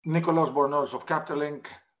Nicholas Bornos of Capitalink.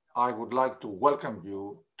 I would like to welcome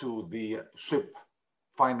you to the SHIP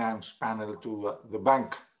Finance panel, to the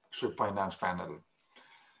Bank SHIP Finance panel.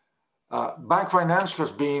 Bank finance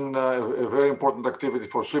has been a very important activity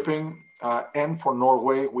for shipping and for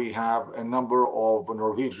Norway. We have a number of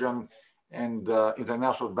Norwegian and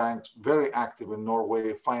international banks very active in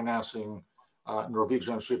Norway, financing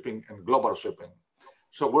Norwegian shipping and global shipping.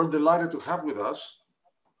 So we're delighted to have with us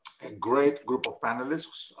a great group of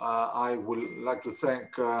panelists. I would like to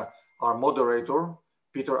thank our moderator,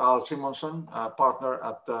 Peter Al Simonsen, partner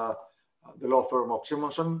at the law firm of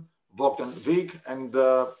Simonsen, Vogt and Vig. And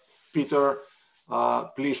Peter,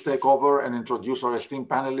 please take over and introduce our esteemed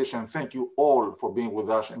panelists. And thank you all for being with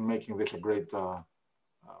us and making this a great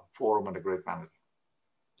forum and a great panel.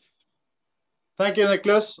 Thank you,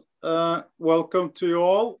 Nicholas. Welcome to you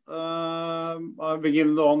all. I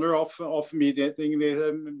begin the honor of mediating,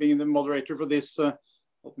 being the moderator for this, not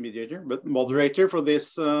mediator, but moderator for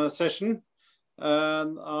this session.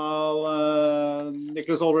 And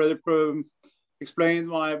Nicholas already explained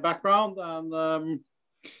my background. And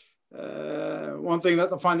one thing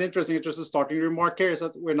that I find interesting, just a starting remark here, is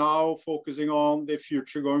that we're now focusing on the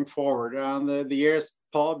future going forward. And the years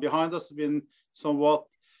behind us have been somewhat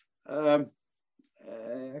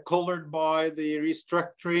colored by the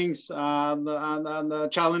restructurings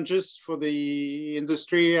and challenges for the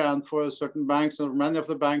industry and for certain banks and many of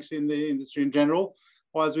the banks in the industry in general,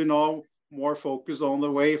 whilst we now more focus on the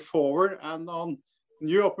way forward and on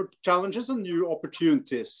new challenges and new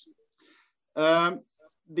opportunities.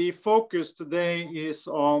 The focus today is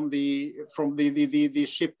on the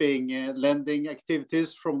shipping lending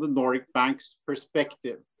activities from the Nordic banks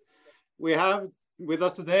perspective. We have with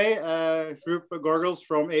us today, Sjoerd Gorgels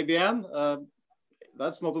from ABN.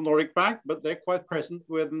 That's not a Nordic bank, but they're quite present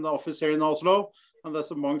with an office here in Oslo, and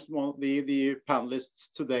that's amongst one of the panelists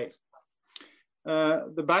today.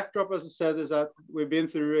 The backdrop, as I said, is that we've been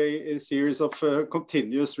through a series of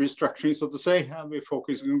continuous restructuring, so to say, and we're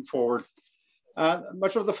focusing forward.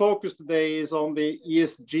 Much of the focus today is on the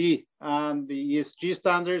ESG and the ESG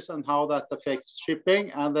standards and how that affects shipping,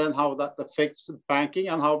 and then how that affects banking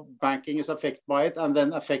and how banking is affected by it, and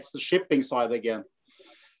then affects the shipping side again.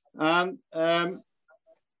 And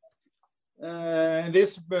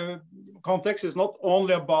this context is not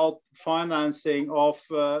only about financing of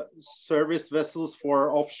service vessels for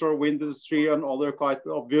offshore wind industry and other quite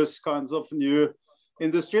obvious kinds of new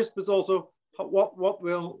industries, but also what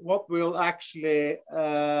will actually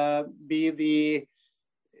be the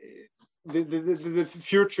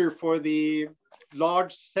future for the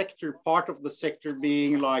large sector, part of the sector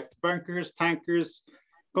being like bunkers, tankers,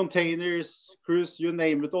 containers, cruise, you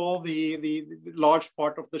name it, all the large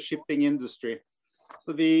part of the shipping industry.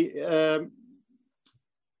 So the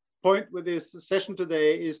point with this session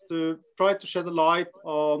today is to try to shed a light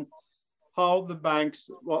on how the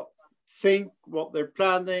banks think, what they're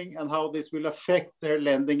planning, and how this will affect their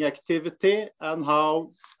lending activity, and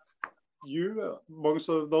how you, amongst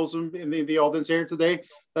those in the audience here today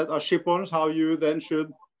that are ship owners, how you then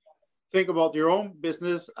should think about your own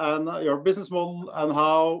business and your business model, and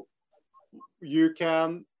how you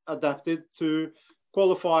can adapt it to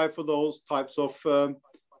qualify for those types of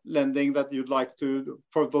lending that you'd like to,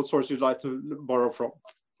 for those sources you'd like to borrow from.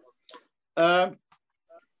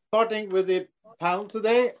 Starting with the panel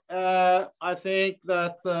today, I think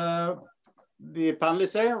that the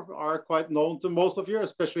panelists here are quite known to most of you,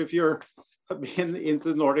 especially if you've been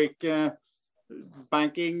into Nordic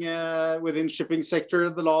banking within shipping sector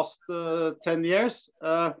the last 10 years.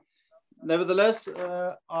 Nevertheless,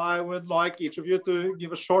 I would like each of you to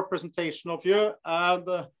give a short presentation of you,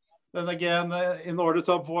 and then again, in order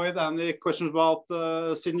to avoid any questions about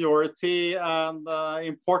seniority and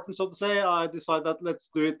importance, so to say, I decided that let's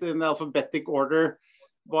do it in alphabetic order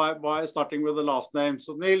by starting with the last name.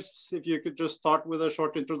 So Niels, if you could just start with a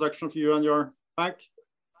short introduction of you and your bank.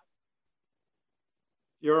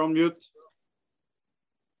 You're on mute.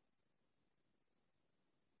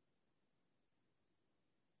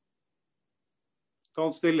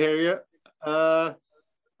 Can't still hear you. I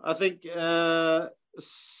think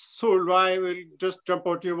Solveig will just jump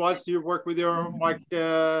over to you whilst you work with your mic,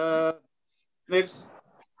 Niels.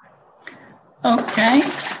 Okay,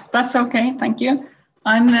 that's okay, thank you.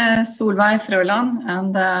 I'm Solveig Frøland,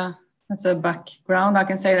 and as a background, I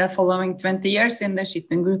can say that following 20 years in the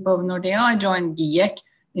shipping group of Nordea, I joined GIEK,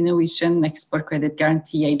 the Norwegian Export Credit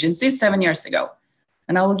Guarantee Agency, 7 years ago.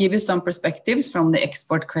 And I will give you some perspectives from the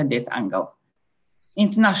export credit angle.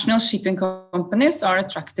 International shipping companies are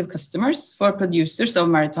attractive customers for producers of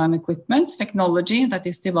maritime equipment, technology that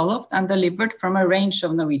is developed and delivered from a range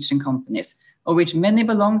of Norwegian companies, of which many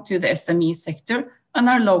belong to the SME sector and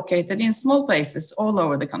are located in small places all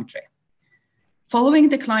over the country. Following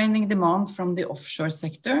declining demand from the offshore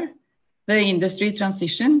sector, the industry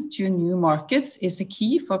transition to new markets is a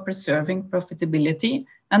key for preserving profitability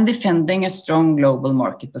and defending a strong global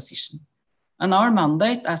market position. And our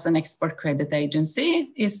mandate as an export credit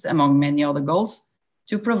agency is, among many other goals,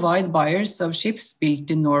 to provide buyers of ships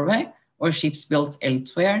built in Norway or ships built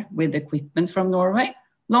elsewhere with equipment from Norway,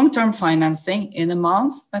 long-term financing in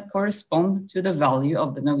amounts that correspond to the value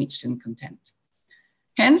of the Norwegian content.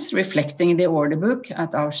 Hence, reflecting the order book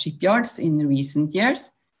at our shipyards in recent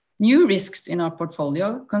years, new risks in our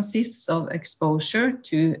portfolio consists of exposure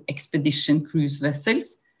to expedition cruise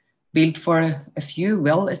vessels built for a few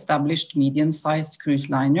well-established medium-sized cruise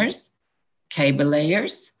liners, cable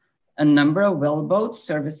layers, a number of wellboats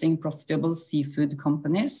servicing profitable seafood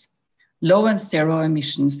companies, low and zero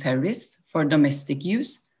emission ferries for domestic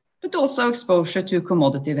use, but also exposure to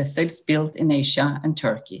commodity vessels built in Asia and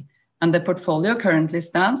Turkey. And the portfolio currently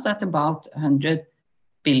stands at about 100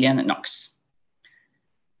 billion NOK.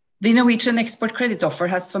 The Norwegian export credit offer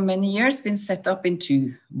has for many years been set up in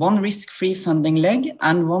two, one risk-free funding leg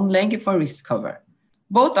and one leg for risk cover.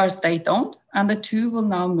 Both are state-owned, and the two will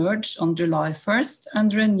now merge on July 1st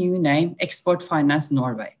under a new name, Export Finance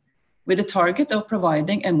Norway, with a target of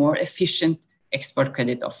providing a more efficient export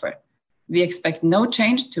credit offer. We expect no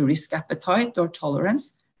change to risk appetite or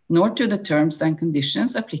tolerance, nor to the terms and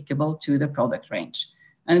conditions applicable to the product range.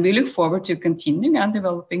 And we look forward to continuing and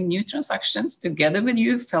developing new transactions together with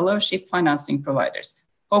you, fellow ship financing providers.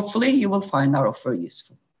 Hopefully, you will find our offer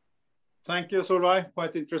useful. Thank you, Solveig.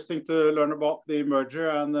 Quite interesting to learn about the merger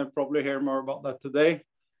and probably hear more about that today.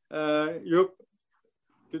 Joep,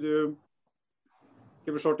 could you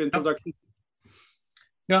give a short introduction?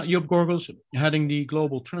 Yeah, Joep Gorgels, heading the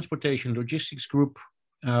Global Transportation Logistics Group.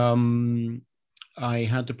 I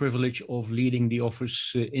had the privilege of leading the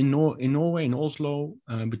office in Norway, in Oslo,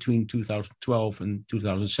 between 2012 and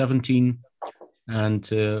 2017,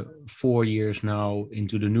 and 4 years now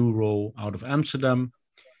into the new role out of Amsterdam.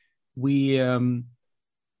 We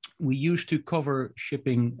used to cover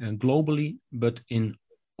shipping globally, but in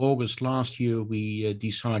August last year, we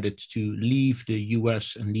decided to leave the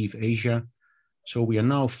US and leave Asia. So we are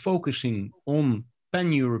now focusing on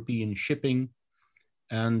pan-European shipping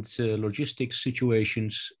and logistics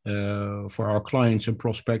situations for our clients and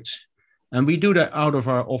prospects. And we do that out of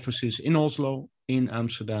our offices in Oslo, in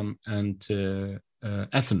Amsterdam, and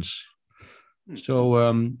Athens. So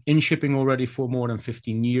in shipping already for more than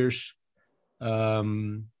 15 years.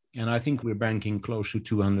 And I think we're banking close to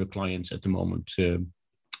 200 clients at the moment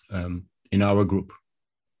in our group.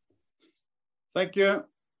 Thank you.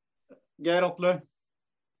 Geir Atle.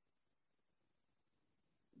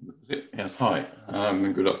 Yes, hi,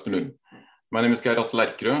 good afternoon. My name is Geir Atle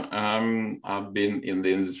Lerkerød. I've been in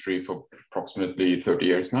the industry for approximately 30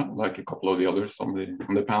 years now, like a couple of the others on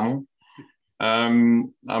the panel.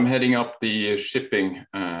 I'm heading up the shipping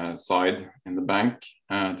side in the bank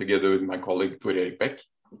together with my colleague Tor Erik Beck.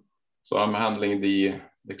 So I'm handling the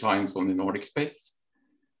clients on the Nordic space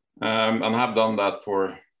and have done that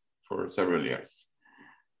for several years.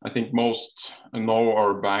 I think most know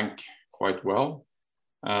our bank quite well.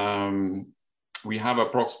 We have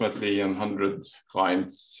approximately 100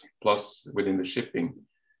 clients plus within the shipping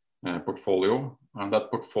portfolio, and that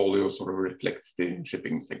portfolio sort of reflects the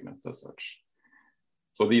shipping segments as such.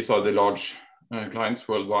 So these are the large clients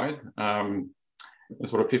worldwide,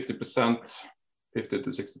 sort of 50 to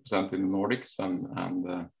 60% in the Nordics, and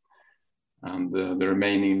the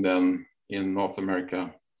remaining then in North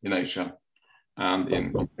America, in Asia, and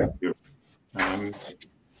in Europe.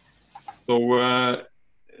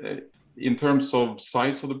 In terms of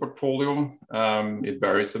size of the portfolio, it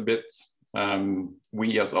varies a bit.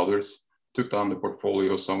 We, as others, took down the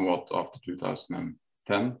portfolio somewhat after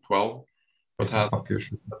 2010, 12. We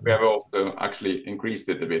have also actually increased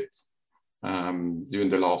it a bit during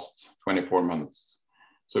the last 24 months.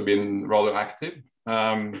 So been rather active.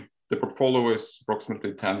 The portfolio is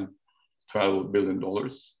approximately $10–12 billion.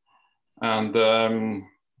 And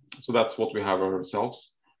so that's what we have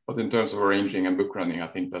ourselves. But in terms of arranging and book running, I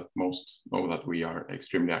think that most know that we are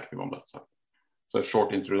extremely active on that side. So a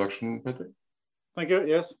short introduction, Peter. Thank you.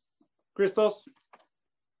 Yes. Christos.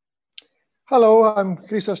 Hello, I'm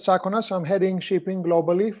Christos Tsakonas. I'm heading shipping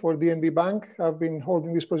globally for DNB Bank. I've been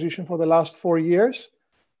holding this position for the last 4 years.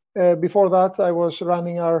 Before that, I was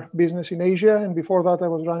running our business in Asia, and before that, I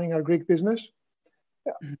was running our Greek business.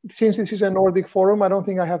 Since this is a Nordic forum, I don't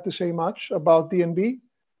think I have to say much about DNB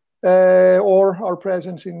or our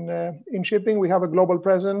presence in shipping. We have a global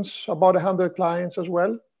presence, about 100 clients as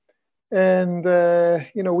well. and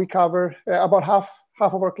we cover about half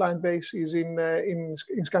of our client base is in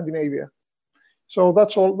Scandinavia. So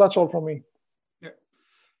that's all from me. Yeah.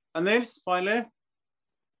 And Nils, finally.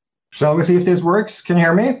 Shall we see if this works? Can you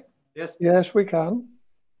hear me? Yes. Yes, we can.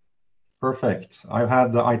 Perfect. I've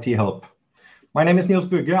had the IT help. My name is Niels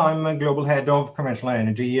Bugge. I'm a global head of conventional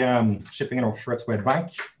energy shipping and offshore at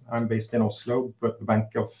Swedbank. I'm based in Oslo, but the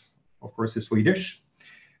bank of course is Swedish.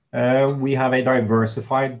 We have a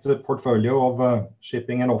diversified portfolio of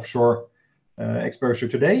shipping and offshore exposure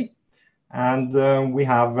today. And we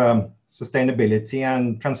have sustainability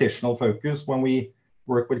and transitional focus when we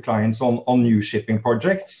work with clients on new shipping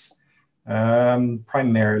projects,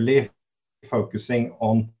 primarily focusing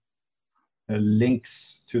on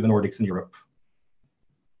links to the Nordics and Europe.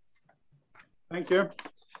 Thank you.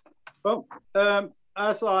 Well,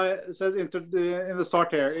 as I said in the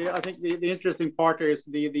start here, I think the interesting part is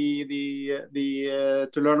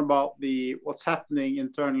to learn about what's happening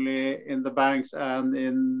internally in the banks, and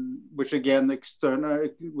in which again external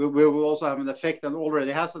will also have an effect, and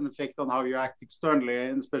already has an effect on how you act externally,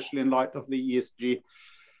 and especially in light of the ESG.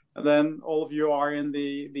 And then all of you are in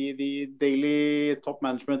the daily top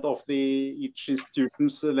management of each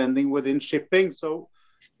institution's lending within shipping. So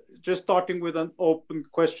just starting with an open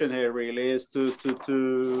question here really is to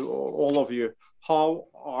all of you, how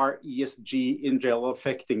are ESG in general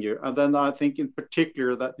affecting you? And then I think in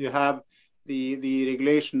particular that you have the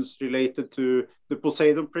regulations related to the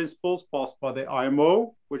Poseidon Principles passed by the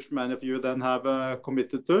IMO, which many of you then have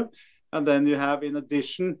committed to. And then you have, in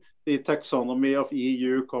addition, the taxonomy of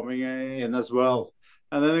EU coming in as well.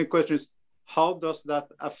 And then the question is, how does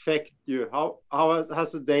that affect you? How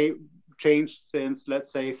has the day changed since,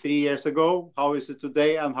 let's say, 3 years ago? How is it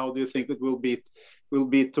today, and how do you think it will be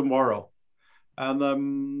tomorrow? And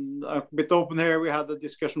a bit open here, we had a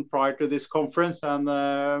discussion prior to this conference, and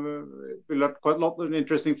we learned quite a lot of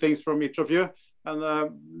interesting things from each of you. And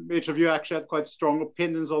each of you actually had quite strong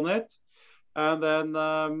opinions on it. And then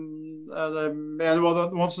anyone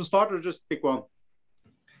that wants to start, or just pick one?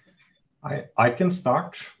 I can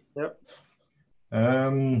start. Yep.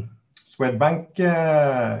 Swedbank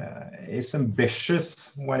is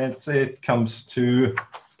ambitious when it comes to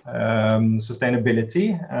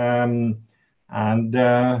sustainability, and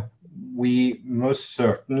we most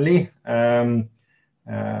certainly have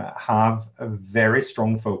a very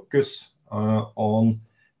strong focus on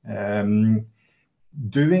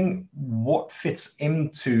doing what fits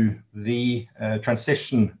into the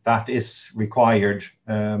transition that is required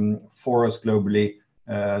for us globally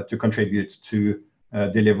to contribute to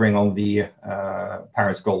delivering on the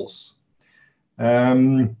Paris goals.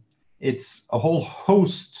 It's a whole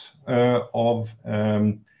host of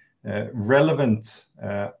relevant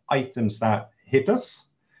items that hit us,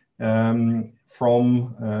 from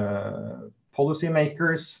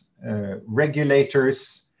policymakers,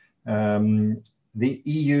 regulators, the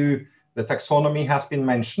EU. The taxonomy has been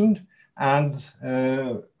mentioned, and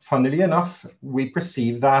funnily enough, we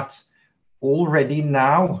perceive that already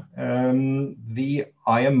now the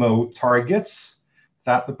IMO targets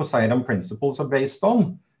that the Poseidon Principles are based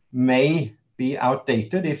on may be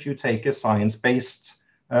outdated if you take a science-based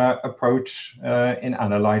approach in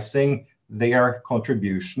analyzing their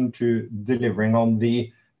contribution to delivering on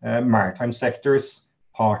the maritime sector's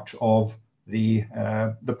part of the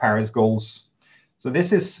Paris goals. So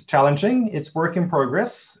this is challenging. It's work in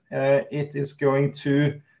progress. It is going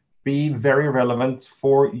to be very relevant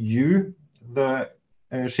for you, the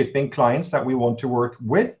shipping clients that we want to work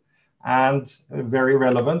with, and very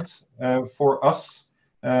relevant for us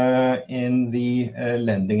in the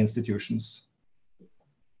lending institutions.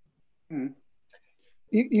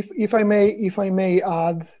 If I may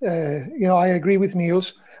add, I agree with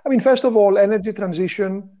Niels. I mean, first of all, energy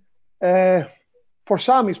transition for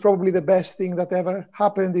some is probably the best thing that ever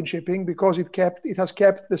happened in shipping, because it has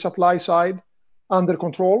kept the supply side under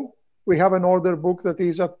control. We have an order book that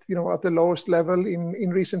is at the lowest level in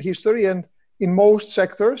recent history, and in most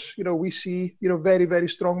sectors, we see very, very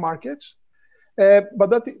strong markets.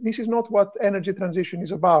 But this is not what energy transition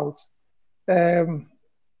is about.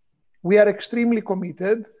 We are extremely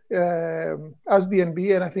committed as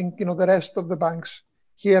DNB, and I think the rest of the banks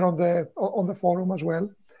here on the forum as well.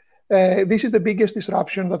 This is the biggest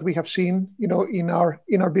disruption that we have seen, in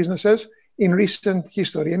our businesses in recent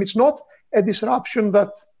history, and it's not a disruption that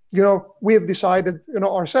we have decided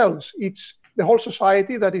ourselves. It's the whole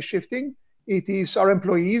society that is shifting. It is our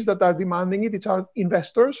employees that are demanding it. It's our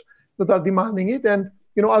investors that are demanding it, and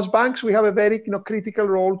as banks, we have a very critical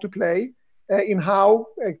role to play in how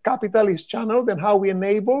capital is channeled and how we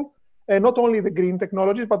enable not only the green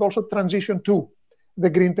technologies but also transition to. the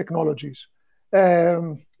green technologies.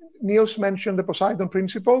 Niels mentioned the Poseidon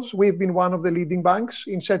Principles. We've been one of the leading banks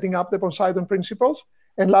in setting up the Poseidon Principles.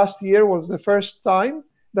 And last year was the first time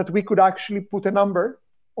that we could actually put a number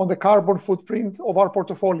on the carbon footprint of our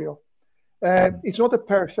portfolio. It's not a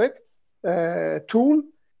perfect tool,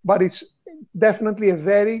 but it's definitely a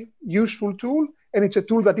very useful tool. And it's a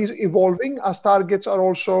tool that is evolving as targets are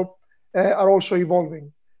also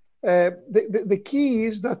evolving. The key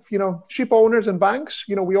is that, ship owners and banks,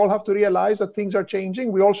 we all have to realize that things are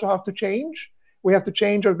changing. We also have to change. We have to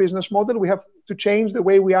change our business model. We have to change the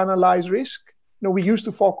way we analyze risk. We used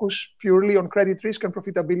to focus purely on credit risk and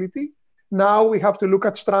profitability. Now we have to look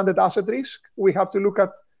at stranded asset risk. We have to look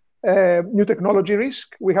at new technology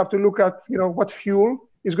risk. We have to look at, what fuel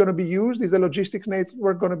is going to be used. Is the logistics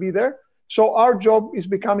network going to be there? So our job is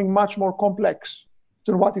becoming much more complex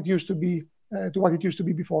than what it used to be.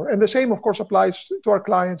 Before, and the same, of course, applies to our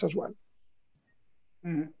clients as well.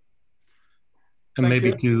 Mm-hmm. And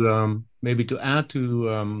maybe to add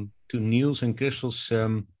to Niels and Christel's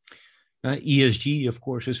ESG, of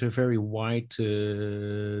course, is a very wide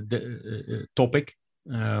topic.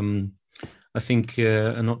 I think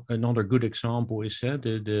another good example is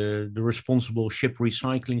the responsible ship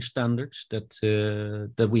recycling standards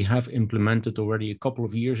that we have implemented already a couple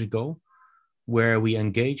of years ago, where we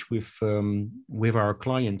engage with our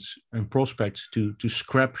clients and prospects to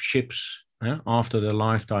scrap ships after their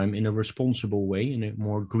lifetime in a responsible way, in a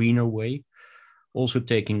more greener way, also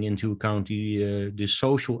taking into account the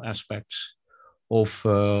social aspects of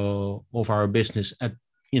our business at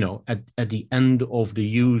the end of the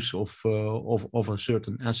use of a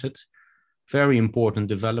certain asset. Very important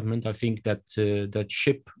development, I think, that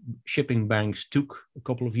shipping banks took a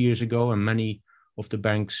couple of years ago, and many of the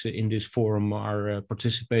banks in this forum are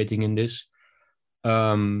participating in this.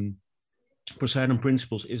 Poseidon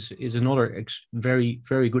Principles is another very,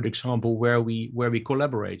 very good example where we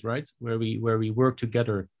collaborate, right? Where we work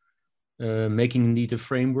together, making indeed a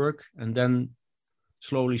framework, and then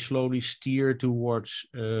slowly steer towards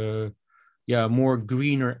more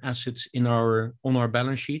greener assets on our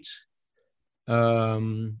balance sheets,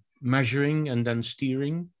 measuring and then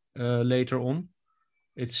steering later on.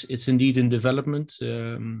 It's indeed in development.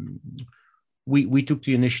 We took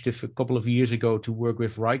the initiative a couple of years ago to work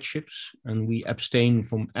with RightShips, and we abstain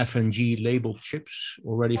from FNG labeled ships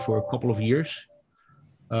already for a couple of years.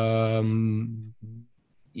 So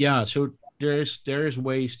there is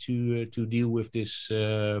ways to deal with this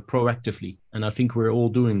proactively, and I think we're all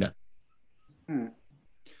doing that.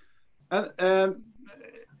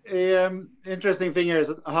 Interesting thing here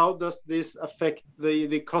is how does this affect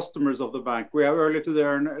the customers of the bank? We have earlier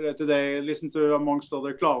today listened to, amongst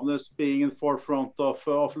other, Klaveness being in the forefront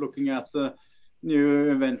of looking at the new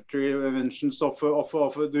inventions of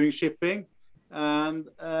doing shipping, and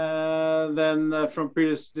then from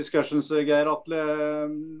previous discussions, Geir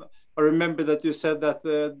Atle, I remember that you said that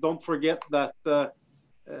don't forget that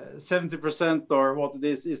 70% or what it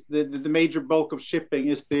is the major bulk of shipping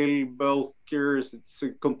is still bulkers, it's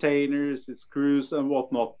containers, it's cruise and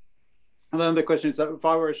whatnot. And then the question is, if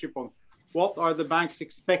I were a ship owner, what are the banks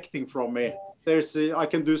expecting from me? I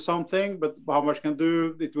can do something, but how much can I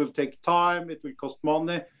do? It will take time, it will cost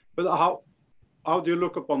money. But how do you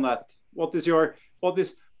look upon that? What is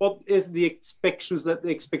the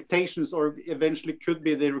expectations or eventually could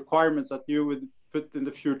be the requirements that you would put in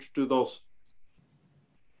the future to those?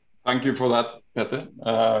 Thank you for that, Petter.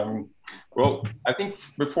 Well, I think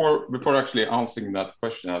before actually answering that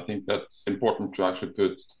question, I think that's important to actually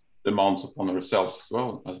put demands upon ourselves as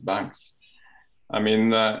well as banks. I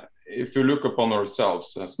mean, if you look upon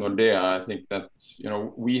ourselves as Nordea, I think that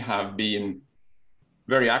we have been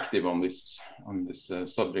very active on this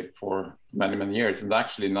subject for many years, and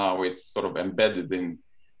actually now it's sort of embedded in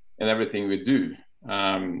everything we do,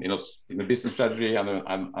 in the business strategy and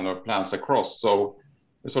our plans across. So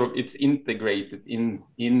it's integrated in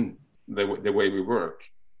the way we work,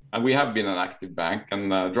 and we have been an active bank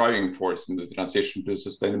and a driving force in the transition to a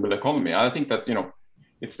sustainable economy. And I think that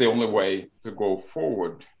it's the only way to go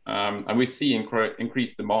forward, and we see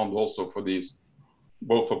increased demand also for these,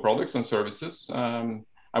 both for products and services, and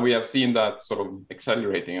we have seen that sort of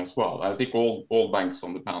accelerating as well. I think all banks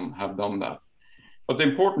on the pan have done that, but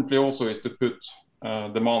importantly also is to put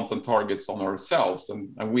demands and targets on ourselves,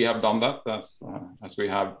 and we have done that as we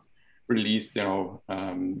have released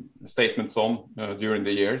statements on during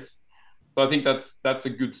the years. So I think that's a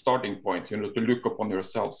good starting point, to look upon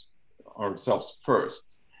ourselves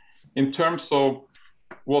first. In terms of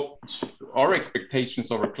what our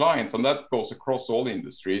expectations of our clients, and that goes across all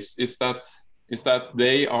industries, is that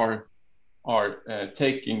they are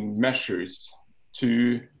taking measures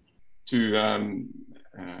to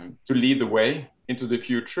lead the way into the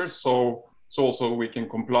future, so also we can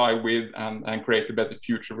comply with and create a better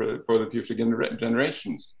future for the future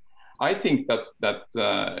generations. I think that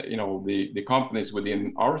you know, the companies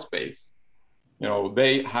within our space, you know,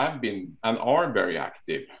 they have been and are very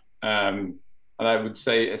active, and I would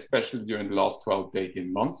say especially during the last 12 to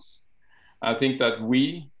 18 months. I think that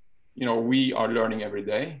we are learning every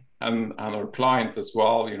day, and our clients as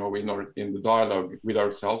well, you know, we know in the dialogue with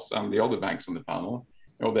ourselves and the other banks on the panel,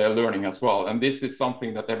 you know, they're learning as well. And this is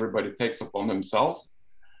something that everybody takes upon themselves.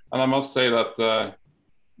 And I must say that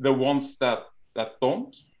the ones that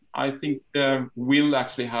don't, I think will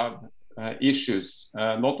actually have issues,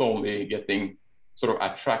 not only getting sort of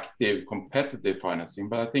attractive, competitive financing,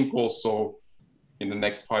 but I think also in the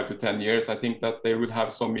next 5 to 10 years, I think that they would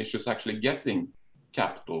have some issues actually getting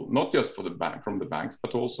capital, not just for the bank, from the banks,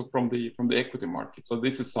 but also from the equity market. So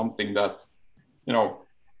this is something that, you know,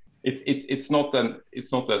 it's not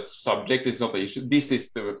a subject, it's not an issue. This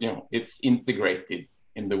is the, you know, it's integrated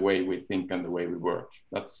in the way we think and the way we work.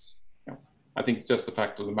 That's, you know, I think it's just a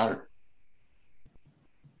fact of the matter.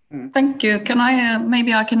 Thank you. Can I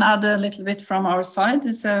maybe I can add a little bit from our side.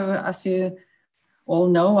 So as you all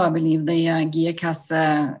know, I believe the GIEC has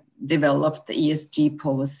developed the ESG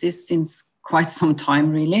policies since quite some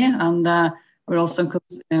time, really, and we're also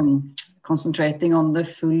concentrating on the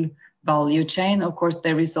full value chain. Of course,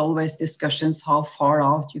 there is always discussions how far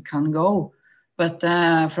out you can go, but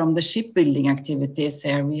from the shipbuilding activities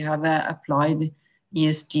here, we have applied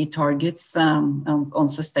ESG targets on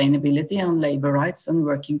sustainability and labor rights and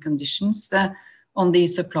working conditions on the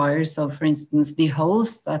suppliers of, for instance, the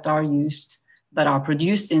hulls that are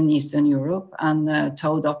produced in Eastern Europe and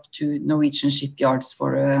towed up to Norwegian shipyards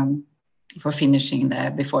for finishing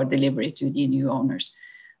before delivery to the new owners.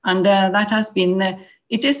 And that has been,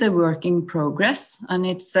 it is a work in progress, and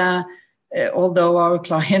it's, although our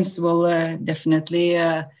clients will definitely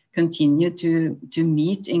continue to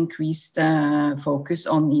meet increased focus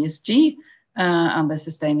on ESG and the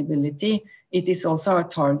sustainability, it is also our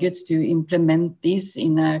target to implement this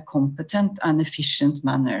in a competent and efficient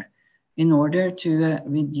manner in order to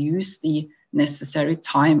reduce the necessary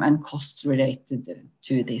time and costs related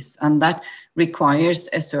to this. And that requires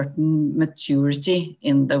a certain maturity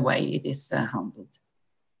in the way it is handled.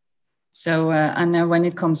 So, and when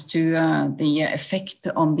it comes to the effect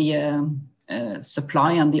on the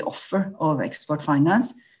supply and the offer of export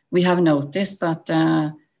finance, we have noticed that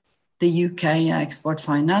the UK Export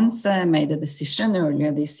Finance made a decision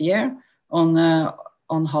earlier this year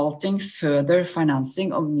on halting further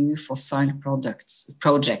financing of new fossil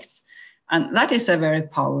projects. And that is a very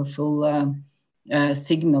powerful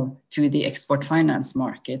signal to the export finance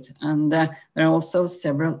market. And there are also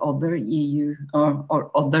several other EU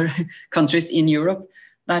or other countries in Europe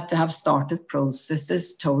that have started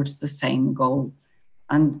processes towards the same goal.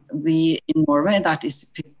 And we in Norway, that is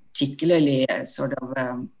particularly sort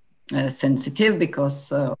of sensitive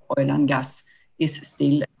because oil and gas is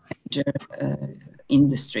still a major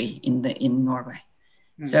industry in Norway.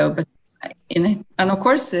 So, but in it, and of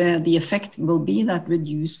course, the effect will be that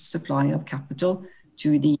reduced supply of capital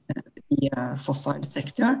to the fossil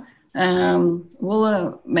sector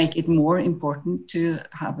will make it more important to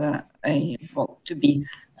have to be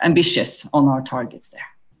ambitious on our targets there.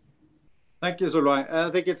 Thank you, Solveig. I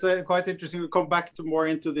think it's quite interesting. We'll come back to more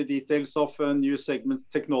into the details of new segments,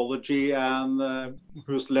 technology, and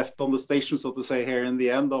who's left on the station, so to say, here in the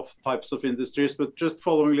end of types of industries. But just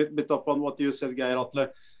following a little bit up on what you said, Geir Atle,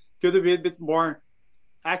 could you be a bit more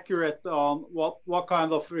accurate on what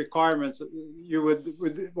kind of requirements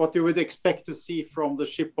what you would expect to see from the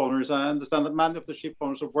ship owners? I understand that many of the ship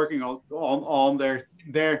owners are working on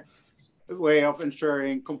their way of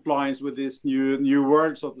ensuring compliance with this new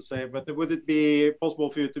world, so to say. But would it be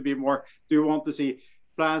possible for you to be more? Do you want to see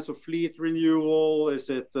plans for fleet renewal? Is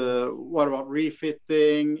it what about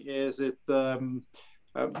refitting? Is it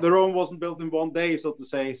the Rome wasn't built in one day, so to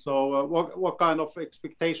say. So what kind of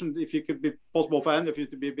expectations, if you could be possible for any of you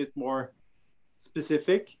to be a bit more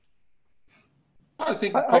specific? I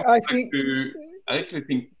think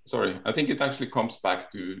it actually comes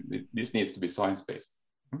back to this needs to be science-based.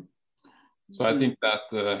 So I think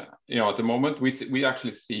that at the moment we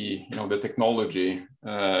actually see the technology.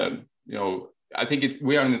 I think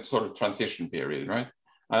we are in a sort of transition period, right?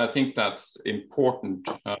 And I think that's important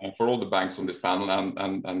for all the banks on this panel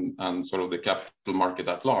and sort of the capital market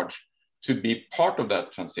at large to be part of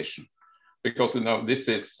that transition, because this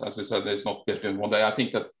is, as we said, it's not built in one day. I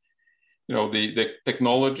think that the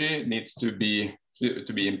technology needs to be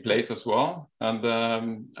in place as well, and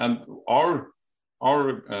our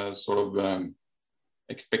sort of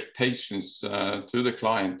expectations to the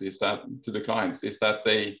clients is that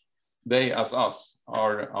they as us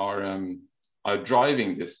are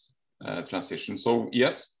driving this transition. So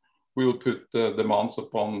yes, we will put demands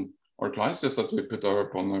upon our clients just as we put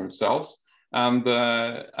upon ourselves. And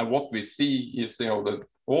what we see is, that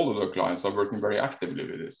all of the clients are working very actively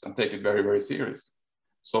with this and take it very, very seriously.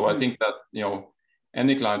 So I think that,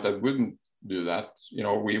 any client that wouldn't do that,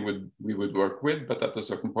 we would work with, but at a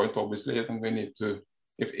certain point, obviously, I think we need to,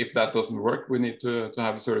 if that doesn't work, we need to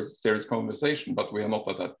have a serious conversation, but we are not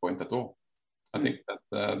at that point at all. I think that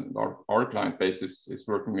our client base is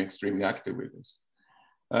working extremely active with this.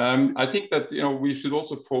 I think that, we should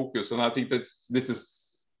also focus, and I think this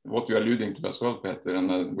is what you're alluding to as well, Peter,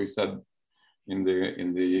 and we said in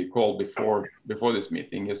the call before this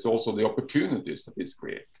meeting, is also the opportunities that this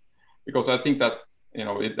creates, because I think that's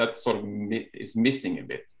that sort of is missing a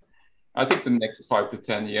bit. I think the next 5 to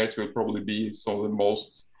 10 years will probably be some of the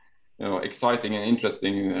most exciting and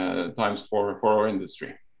interesting times for our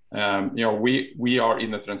industry. We are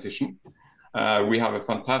in a transition. We have a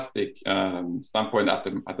fantastic standpoint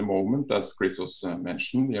at the moment, as Christos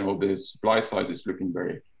mentioned. The supply side is looking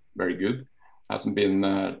very, very good. Hasn't been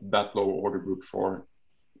that low order book for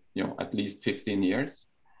at least 15 years,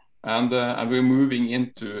 and we're moving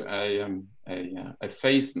into a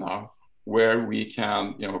phase now where we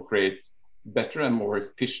can create better and more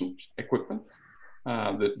efficient equipment,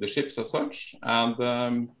 the ships as such,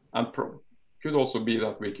 and could also be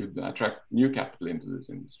that we could attract new capital into this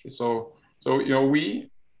industry. So we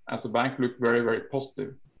as a bank look very, very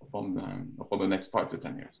positive upon the next 5 to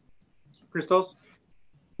 10 years. Christos?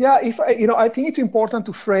 Yeah, I think it's important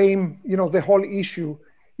to frame, the whole issue,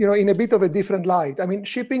 in a bit of a different light. I mean,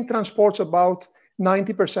 shipping transports about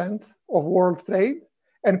 90% of world trade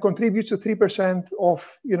and contributes to 3%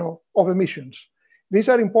 of emissions. These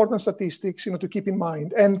are important statistics, to keep in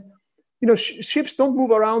mind. And, ships don't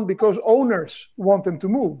move around because owners want them to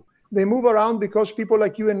move. They move around because people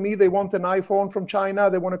like you and me, they want an iPhone from China,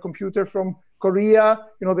 they want a computer from Korea,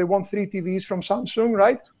 they want 3 TVs from Samsung,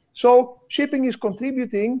 right? So shipping is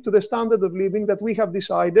contributing to the standard of living that we have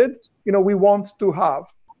decided, we want to have.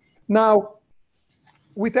 Now,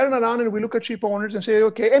 we turn around and we look at ship owners and say,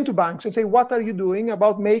 okay, and to banks and say, what are you doing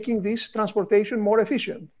about making this transportation more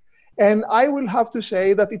efficient? And I will have to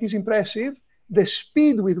say that it is impressive the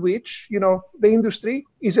speed with which, the industry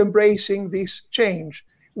is embracing this change.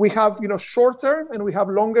 We have, short-term and we have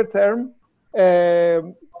longer-term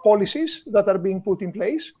policies that are being put in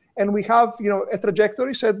place. And we have, a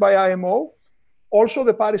trajectory set by IMO. Also,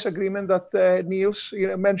 the Paris Agreement that Niels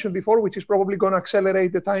mentioned before, which is probably going to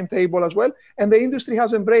accelerate the timetable as well. And the industry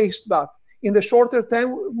has embraced that. In the shorter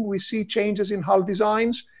term, we see changes in hull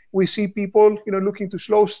designs. We see people, looking to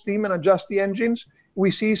slow steam and adjust the engines. We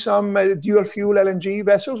see some dual fuel LNG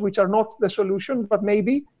vessels, which are not the solution, but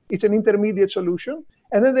maybe it's an intermediate solution.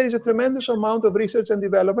 And then there is a tremendous amount of research and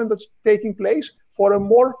development that's taking place for a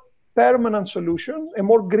more permanent solution, a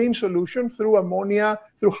more green solution through ammonia,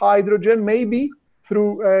 through hydrogen, maybe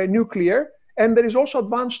through nuclear. And there is also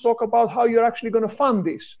advanced talk about how you're actually going to fund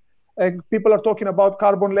this. People are talking about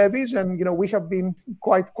carbon levies, and we have been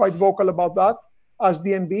quite vocal about that as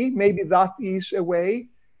DNB. Maybe that is a way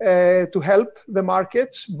to help the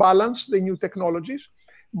markets balance the new technologies.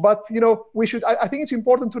 But we should. I think it's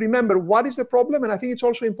important to remember what is the problem, and I think it's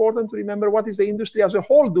also important to remember what is the industry as a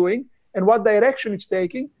whole doing and what direction it's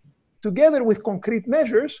taking, together with concrete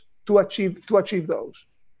measures to achieve those.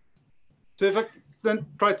 So if I then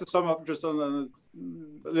try to sum up just on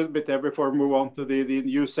a little bit there before we move on to the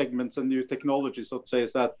new segments and new technologies, so to say,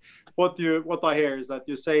 is that what I hear is that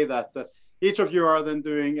you say that each of you are then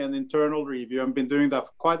doing an internal review and been doing that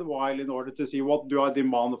for quite a while in order to see what do I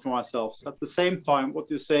demand for myself. So at the same time, what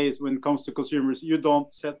you say is when it comes to consumers, you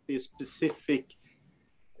don't set these specific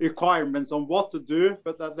requirements on what to do,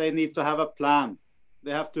 but that they need to have a plan. They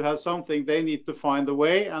have to have something, they need to find a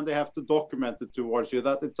way, and they have to document it towards you.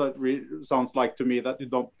 That sounds like to me that you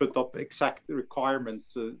don't put up exact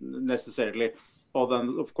requirements necessarily, other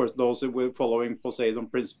than, of course, those who are following Poseidon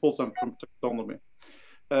principles and from taxonomy.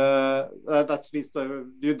 That's at least, do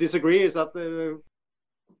you disagree? Is that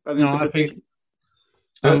no, I think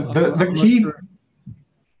the key.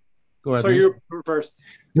 Go ahead. So you first.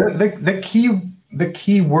 The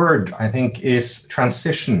key word, I think, is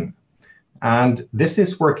transition. And this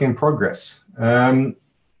is work in progress.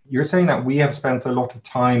 You're saying that we have spent a lot of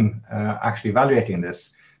time actually evaluating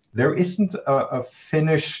this. There isn't a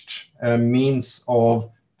finished means of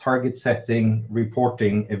target setting,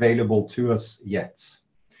 reporting available to us yet.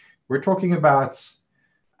 We're talking about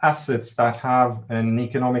assets that have an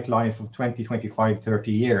economic life of 20, 25,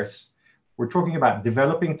 30 years. We're talking about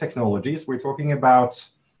developing technologies. We're talking about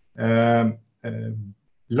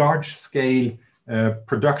large-scale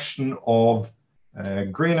production of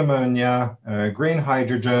green ammonia, green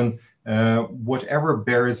hydrogen, whatever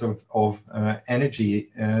bears of energy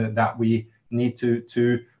that we need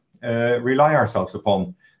to rely ourselves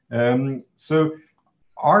upon. So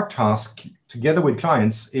our task together with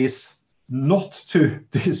clients is not to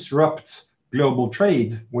disrupt global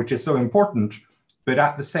trade, which is so important, but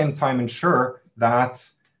at the same time ensure that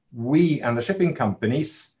we and the shipping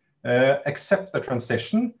companies accept the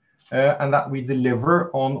transition and that we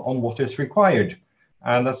deliver on what is required.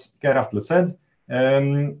 And as Geir Atle said,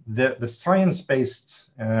 the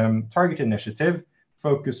science-based target initiative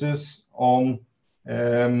focuses on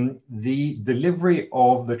the delivery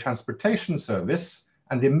of the transportation service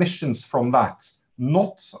and the emissions from that,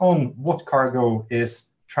 not on what cargo is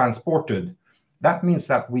transported. That means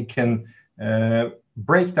that we can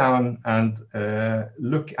break down and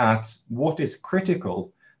look at what is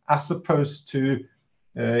critical, as opposed to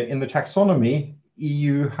in the taxonomy,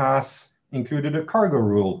 EU has included a cargo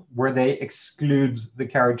rule where they exclude the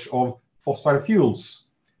carriage of fossil fuels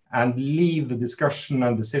and leave the discussion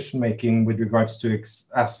and decision making with regards to,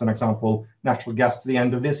 as an example, natural gas to the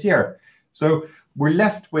end of this year. So we're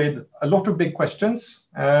left with a lot of big questions.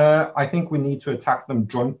 I think we need to attack them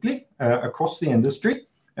jointly across the industry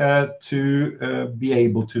to be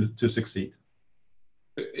able to succeed.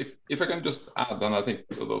 If I can just add, and I think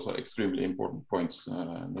those are extremely important points.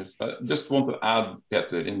 I just want to add,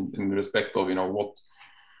 Peter, in respect of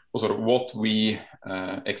what we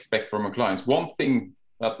expect from our clients. One thing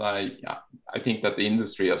that I think that the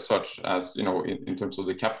industry as such, as in terms of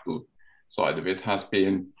the capital side of it, has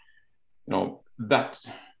been that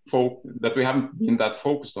we haven't been that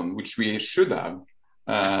focused on, which we should have,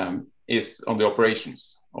 is on the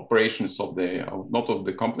operations of not of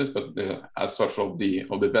the companies, but as such of the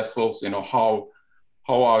vessels. How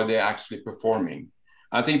are they actually performing?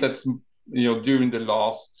 I think that's during the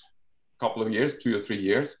last couple of years, 2 or 3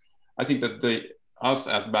 years, I think that us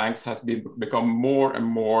as banks has become more and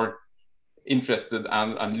more interested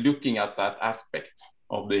and looking at that aspect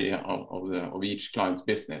of each client's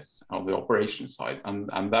business on the operations side,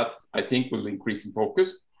 and that I think will increase in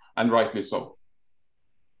focus, and rightly so.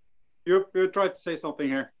 You tried to say something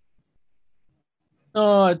here.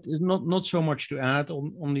 Not so much to add.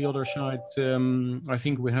 On the other side, I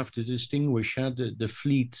think we have to distinguish the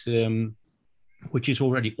fleet which is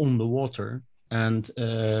already on the water, and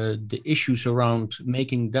the issues around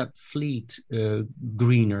making that fleet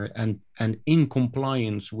greener and in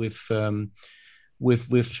compliance with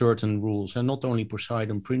certain rules, and not only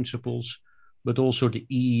Poseidon principles, but also the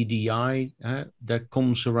EEDI that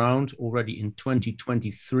comes around already in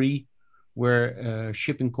 2023, where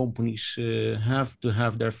shipping companies have to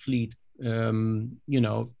have their fleet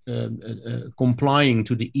complying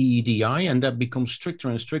to the EEDI, and that becomes stricter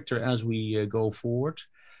and stricter as we go forward.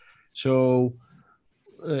 So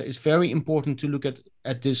it's very important to look at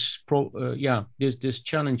this this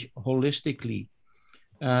challenge holistically,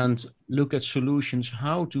 and look at solutions,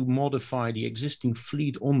 how to modify the existing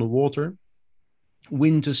fleet on the water,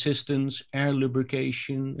 wind assistance, air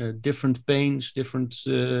lubrication, different paints, different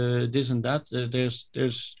this and that. There's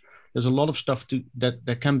a lot of stuff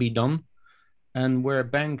that can be done, and where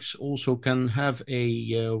banks also can have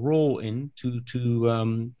a role in to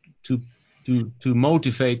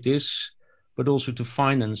motivate this, but also to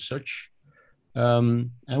finance such.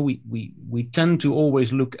 And we tend to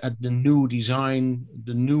always look at the new design,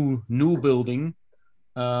 the new building,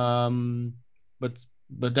 but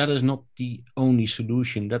that is not the only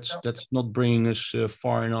solution. That's not bringing us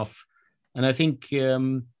far enough. And I think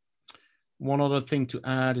one other thing to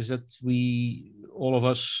add is that all of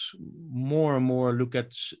us more and more look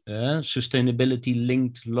at sustainability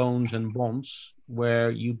linked loans and bonds,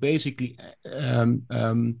 where you basically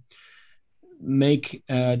make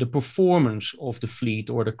the performance of the fleet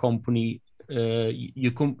or the company,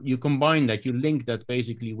 you combine that, you link that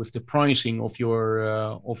basically with the pricing of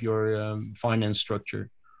your finance structure,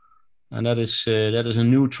 and that is a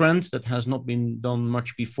new trend that has not been done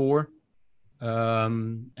much before,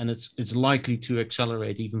 and it's likely to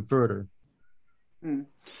accelerate even further.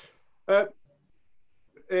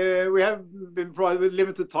 We have been provided with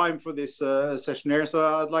limited time for this session here, so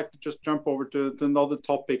I'd like to just jump over to another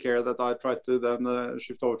topic here that I tried to then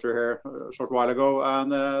shift over to here a short while ago,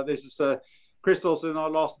 and this is Christos. In our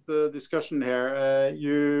last discussion here,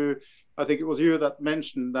 I think it was you that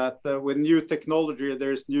mentioned that with new technology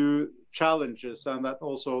there's new challenges, and that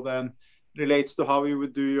also then relates to how you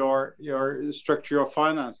would do your structure of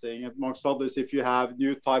financing, amongst others, if you have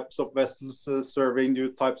new types of vessels serving new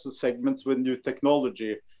types of segments with new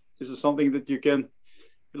technology. This is something that you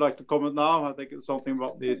like to comment now. I think it's something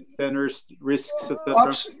about the tenors, risks,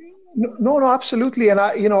 etc. No, absolutely. And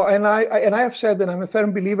I have said that I'm a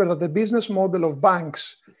firm believer that the business model of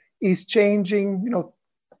banks is changing,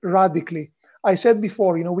 radically. I said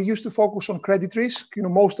before, we used to focus on credit risk.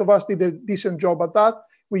 Most of us did a decent job at that.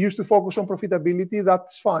 We used to focus on profitability.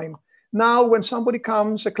 That's fine. Now, when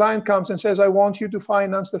a client comes and says, I want you to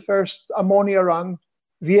finance the first ammonia run,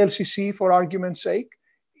 VLCC, for argument's sake,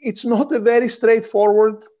 it's not a very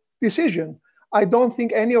straightforward decision. I don't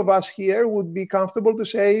think any of us here would be comfortable to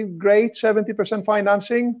say, great, 70%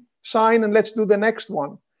 financing, sign, and let's do the next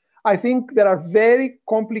one. I think there are very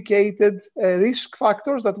complicated risk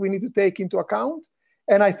factors that we need to take into account.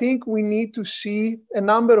 And I think we need to see a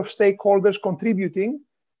number of stakeholders contributing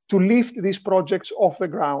to lift these projects off the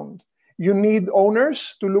ground. You need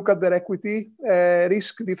owners to look at their equity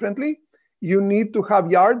risk differently. You need to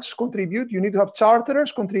have yards contribute. You need to have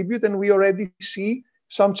charterers contribute. And we already see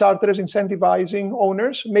some charterers incentivizing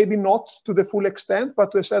owners, maybe not to the full extent,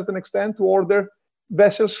 but to a certain extent, to order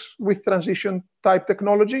vessels with transition type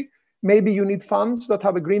technology. Maybe you need funds that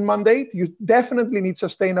have a green mandate. You definitely need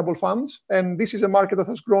sustainable funds. And this is a market that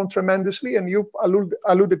has grown tremendously, and you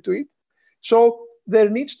alluded to it. So there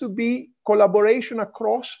needs to be collaboration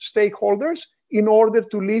across stakeholders in order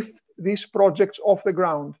to lift these projects off the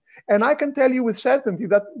ground. And I can tell you with certainty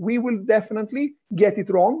that we will definitely get it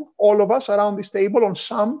wrong, all of us around this table, on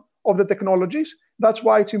some of the technologies. That's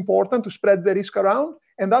why it's important to spread the risk around.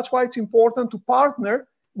 And that's why it's important to partner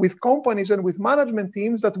with companies and with management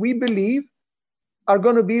teams that we believe are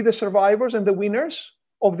going to be the survivors and the winners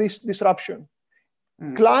of this disruption.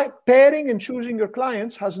 Pairing and choosing your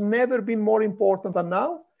clients has never been more important than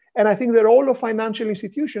now. And I think the role of financial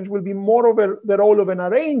institutions will be more of the role of an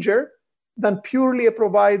arranger than purely a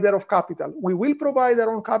provider of capital. We will provide our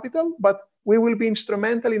own capital, but we will be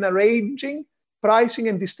instrumental in arranging, pricing,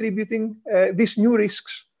 and distributing these new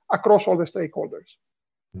risks across all the stakeholders.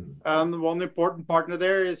 And one important partner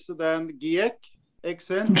there is then GIEK,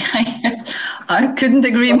 Eksfin. Yes, I couldn't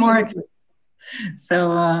agree more.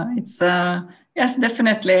 So it's yes,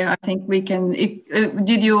 definitely. I think we can.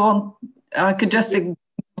 Did you want? I could just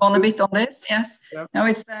on a bit on this. Yes. Yeah. No,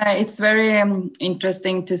 it's very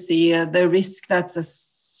interesting to see the risk that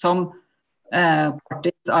some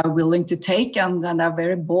parties are willing to take, and are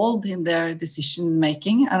very bold in their decision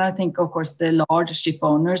making. And I think, of course, the large ship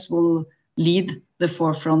owners will lead the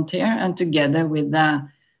forefront here, and together with the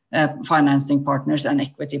financing partners and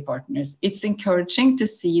equity partners. It's encouraging to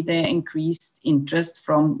see the increased interest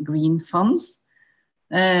from green funds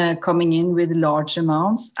coming in with large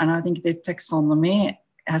amounts. And I think the taxonomy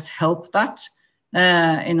has helped that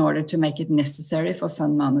in order to make it necessary for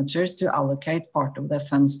fund managers to allocate part of their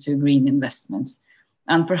funds to green investments.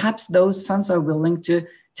 And perhaps those funds are willing to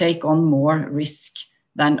take on more risk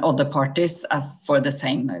than other parties for the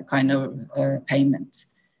same kind of payment.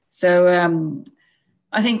 So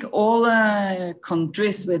I think all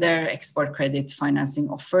countries with their export credit financing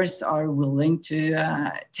offers are willing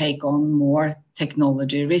to take on more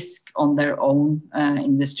technology risk on their own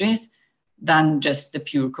industries than just the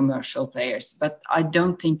pure commercial players. But I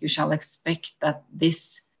don't think you shall expect that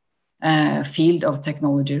this field of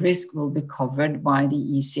technology risk will be covered by the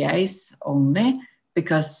ECAs only,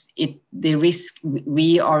 because the risk,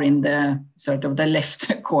 we are in the sort of the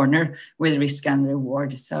left corner with risk and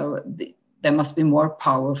reward. So there must be more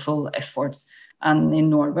powerful efforts. And in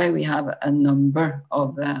Norway, we have a number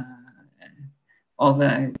of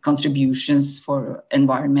contributions for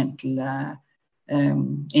environmental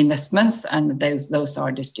investments, and those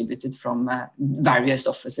are distributed from various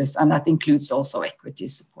offices, and that includes also equity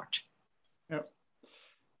support. Yeah,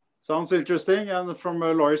 sounds interesting, and from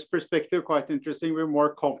a lawyer's perspective, quite interesting. We're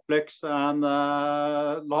more complex and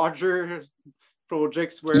larger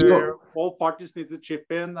projects where all parties need to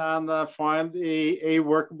chip in and find a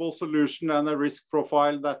workable solution and a risk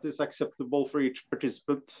profile that is acceptable for each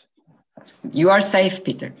participant. You are safe,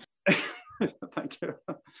 Peter. Thank you.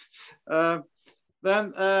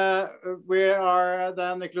 Then we are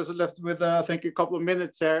then, Nicholas, left with I think a couple of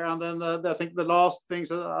minutes here, and then I think the last things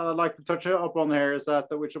that I'd like to touch upon here is that,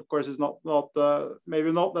 which of course is not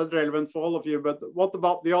maybe not that relevant for all of you, but what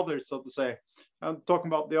about the others, so to say? And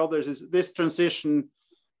talking about the others, is this transition,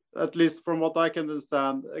 at least from what I can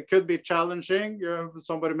understand, it could be challenging.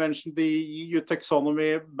 Somebody mentioned the EU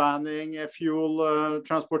taxonomy banning fuel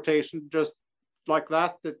transportation just like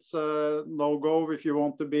that. It's a no-go if you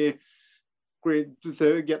want to be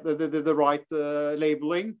to get the right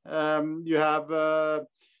labeling. You have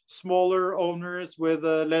smaller owners with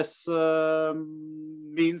less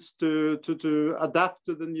means to adapt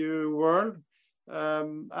to the new world,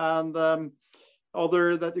 and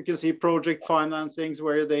other that you can see project financings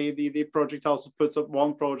where the project house puts up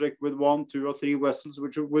one project with 1, 2, or 3 vessels,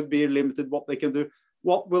 which would be limited what they can do.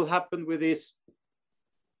 What will happen with this?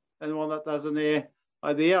 Anyone that has any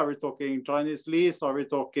idea? Are we talking Chinese lease? Are we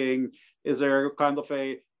talking, is there kind of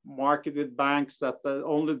a market with banks that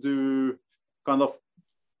only do kind of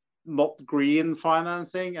not green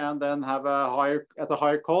financing and then have a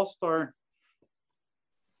higher cost? Or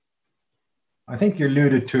I think you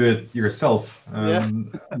alluded to it yourself. Yeah.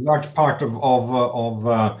 A large part of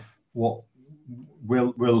what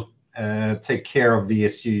will take care of the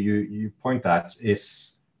issue you point at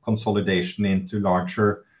is consolidation into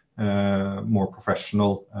larger, more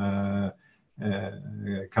professional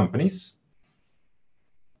companies.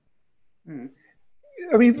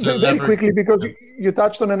 I mean, very quickly, because you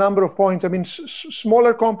touched on a number of points. I mean,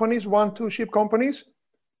 smaller companies, 1, 2 ship companies,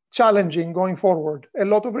 challenging going forward. A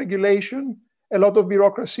lot of regulation, a lot of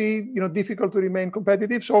bureaucracy, difficult to remain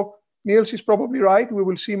competitive. So Niels is probably right. We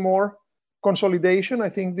will see more consolidation. I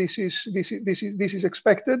think this is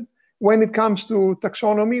expected. When it comes to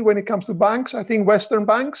taxonomy, when it comes to banks, I think Western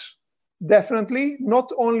banks, definitely,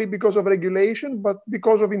 not only because of regulation, but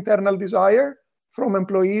because of internal desire from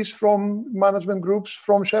employees, from management groups,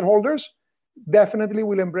 from shareholders, definitely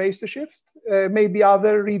will embrace the shift. Maybe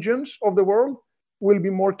other regions of the world will be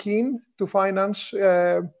more keen to finance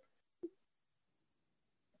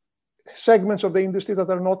segments of the industry that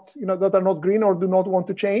are not green or do not want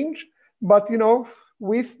to change. But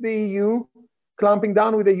with the EU clamping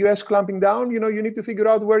down, with the US clamping down, you need to figure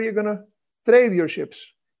out where you're going to trade your ships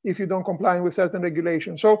if you don't comply with certain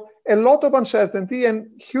regulations. So a lot of uncertainty and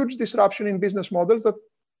huge disruption in business models that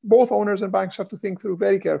both owners and banks have to think through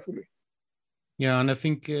very carefully. Yeah, and I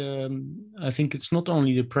think it's not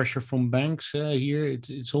only the pressure from banks here;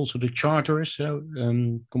 it's also the charters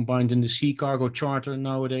combined in the Sea Cargo Charter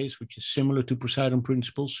nowadays, which is similar to Poseidon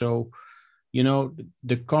Principles. So,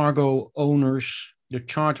 the cargo owners, the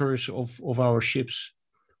charters of our ships,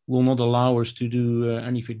 will not allow us to do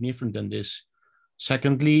anything different than this.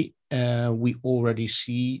 Secondly, we already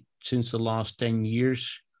see since the last 10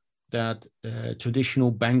 years that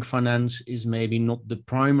traditional bank finance is maybe not the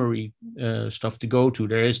primary stuff to go to.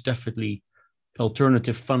 There is definitely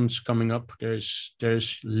alternative funds coming up.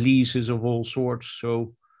 There's leases of all sorts.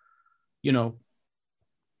 So, it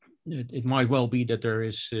might well be that there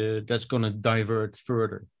is that's going to divert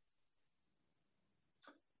further.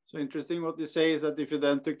 So interesting what you say is that if you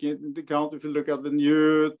then took into account, if you look at the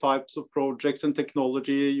new types of projects and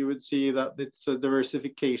technology, you would see that it's a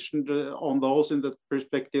diversification on those, in the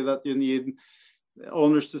perspective that you need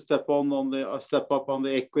owners to step up on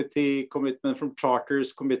the equity commitment from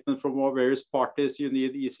charters, commitment from all various parties. You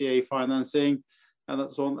need ECA financing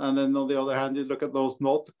and so on. And then on the other hand, you look at those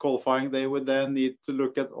not qualifying, they would then need to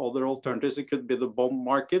look at other alternatives. It could be the bond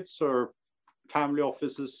markets or family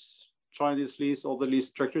offices, Chinese lease, all the lease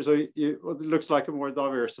structures. So it looks like a more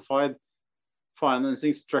diversified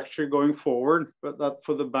financing structure going forward. But that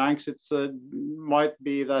for the banks, it's might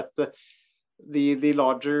be that the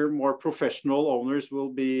larger, more professional owners will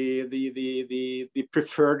be the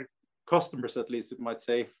preferred customers, at least it might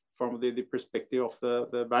say, from the perspective of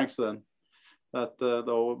the banks then. That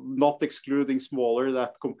though not excluding smaller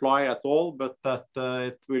that comply at all, but that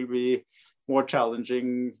it will be more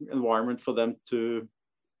challenging environment for them to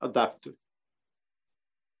adapt to.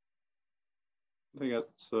 I think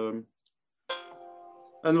that's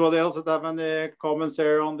anybody else that have any comments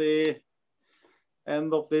there on the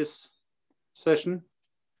end of this session?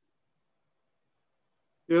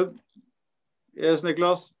 Good. Yes,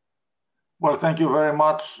 Niklas. Well, thank you very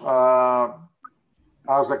much.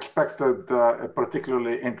 As expected, a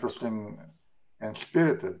particularly interesting and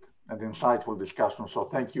spirited and insightful discussion. So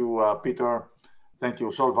thank you, Peter. Thank you,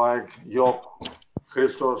 Solveig, Jok,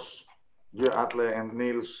 Christos, Atle, and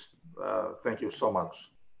Niels. Thank you so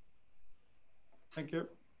much. Thank you.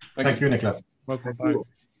 Thank you, Niklas. Welcome. Bye.